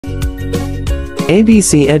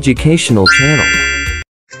ABC Educational Channel.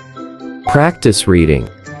 Practice reading.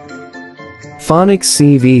 Phonics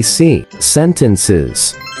CVC,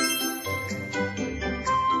 sentences.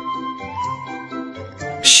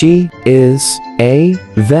 She is a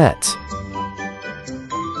vet.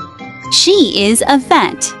 She is a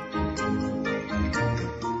vet.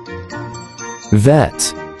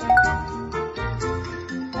 Vet.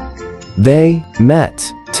 They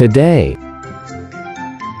met today.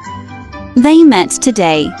 They met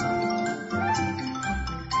today.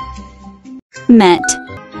 Met.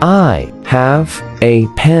 I have a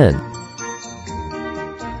pen.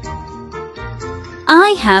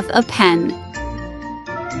 I have a pen.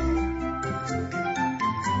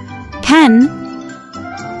 Pen.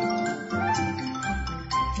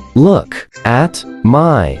 Look at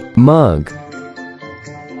my mug.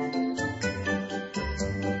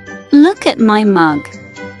 Look at my mug.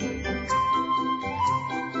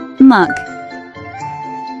 Mug.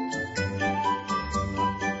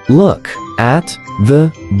 Look at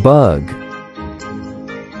the bug.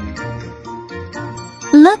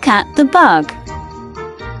 Look at the bug.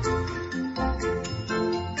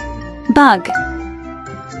 Bug.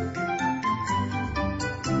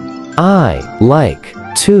 I like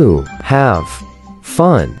to have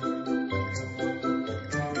fun.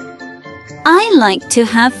 I like to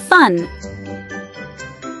have fun.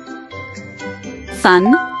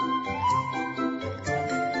 Fun.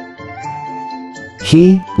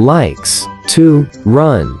 He likes to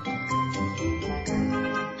run.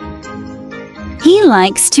 He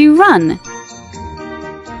likes to run.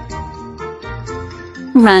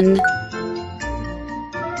 Run.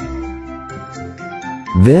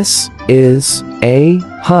 This is a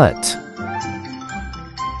hut.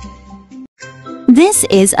 This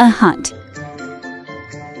is a hut.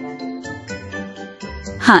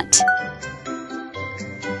 Hut.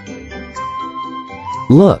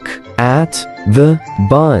 Look at the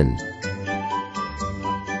bun.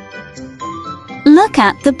 Look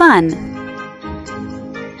at the bun.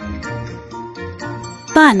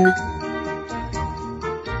 Bun.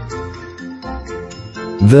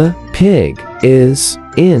 The pig is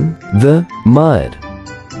in the mud.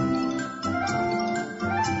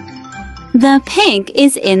 The pig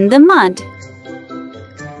is in the mud.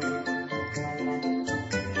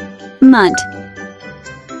 Mud.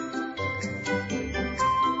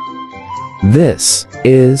 This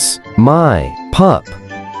is my pup.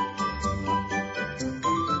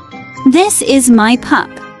 This is my pup.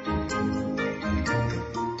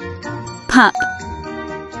 Pup.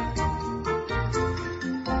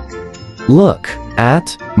 Look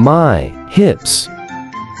at my hips.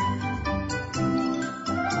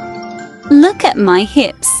 Look at my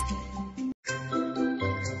hips.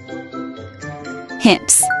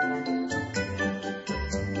 Hips.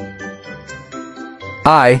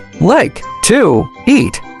 I like to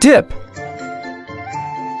eat dip.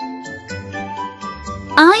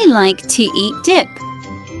 I like to eat dip.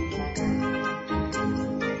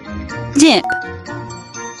 Dip.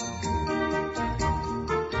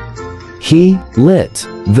 He lit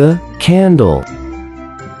the candle.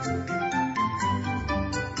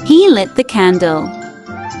 He lit the candle.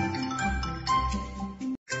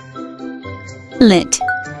 Lit.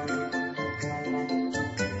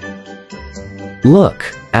 Look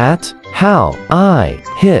at how I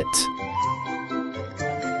hit.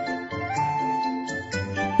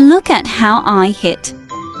 Look at how I hit.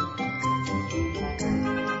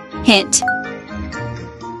 Hit.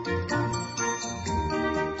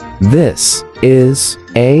 This is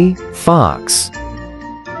a fox.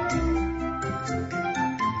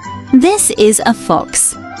 This is a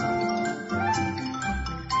fox.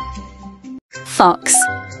 Fox.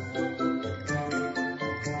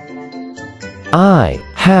 I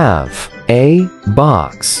have a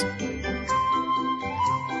box.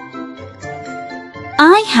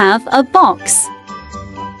 I have a box.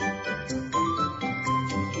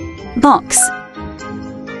 Box.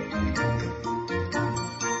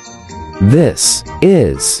 This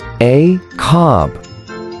is a cob.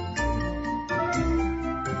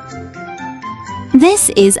 This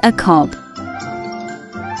is a cob.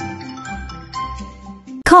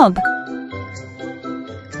 Cob.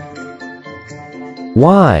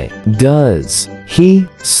 Why does he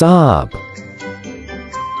sob?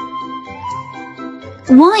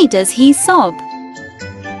 Why does he sob?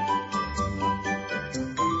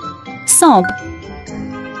 Sob.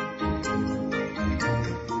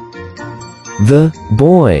 The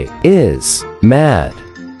boy is mad.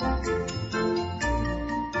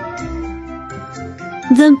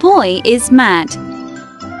 The boy is mad.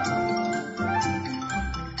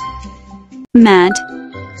 Mad.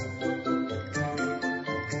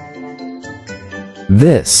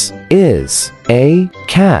 This is a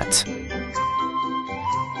cat.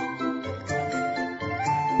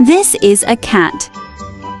 This is a cat.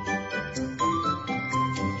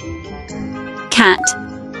 Cat.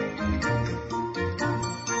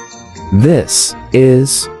 This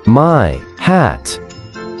is my hat.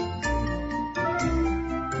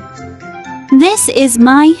 This is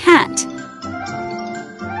my hat.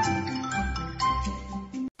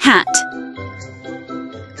 Hat.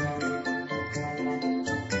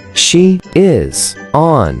 She is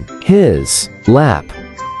on his lap.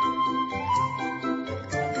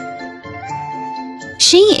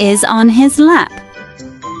 She is on his lap.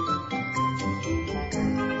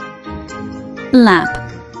 Lap.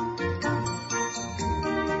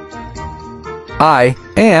 I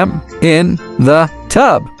am in the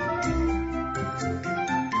tub.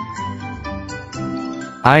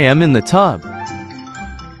 I am in the tub.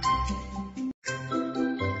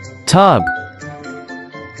 Tub.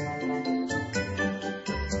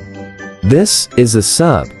 This is a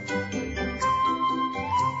sub.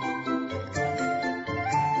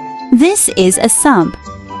 This is a sub.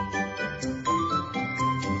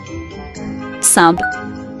 Sub.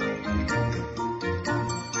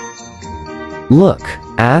 Look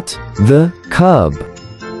at the cub.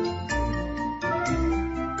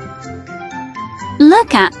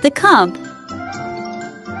 Look at the cub.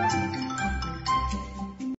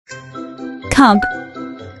 Cub.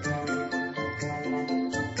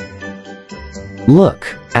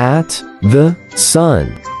 Look at the sun.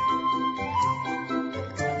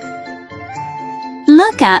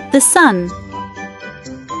 Look at the sun.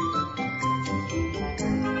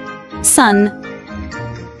 Sun.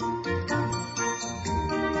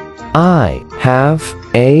 I have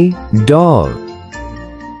a dog.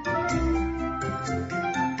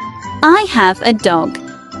 I have a dog.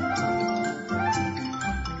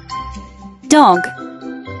 Dog.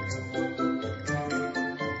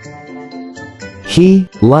 He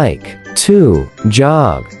like to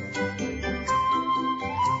jog.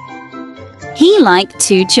 He liked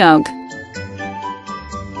to jog.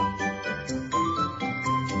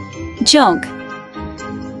 Jog.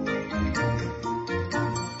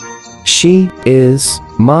 She is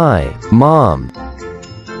my mom.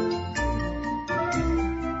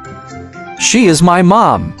 She is my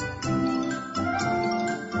mom.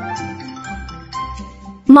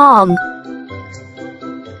 Mom.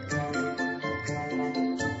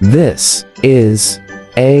 This is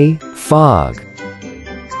a fog.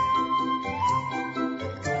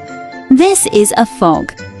 This is a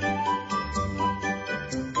fog.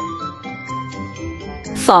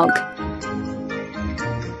 Fog.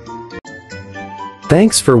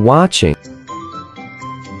 Thanks for watching.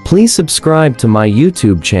 Please subscribe to my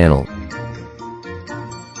YouTube channel.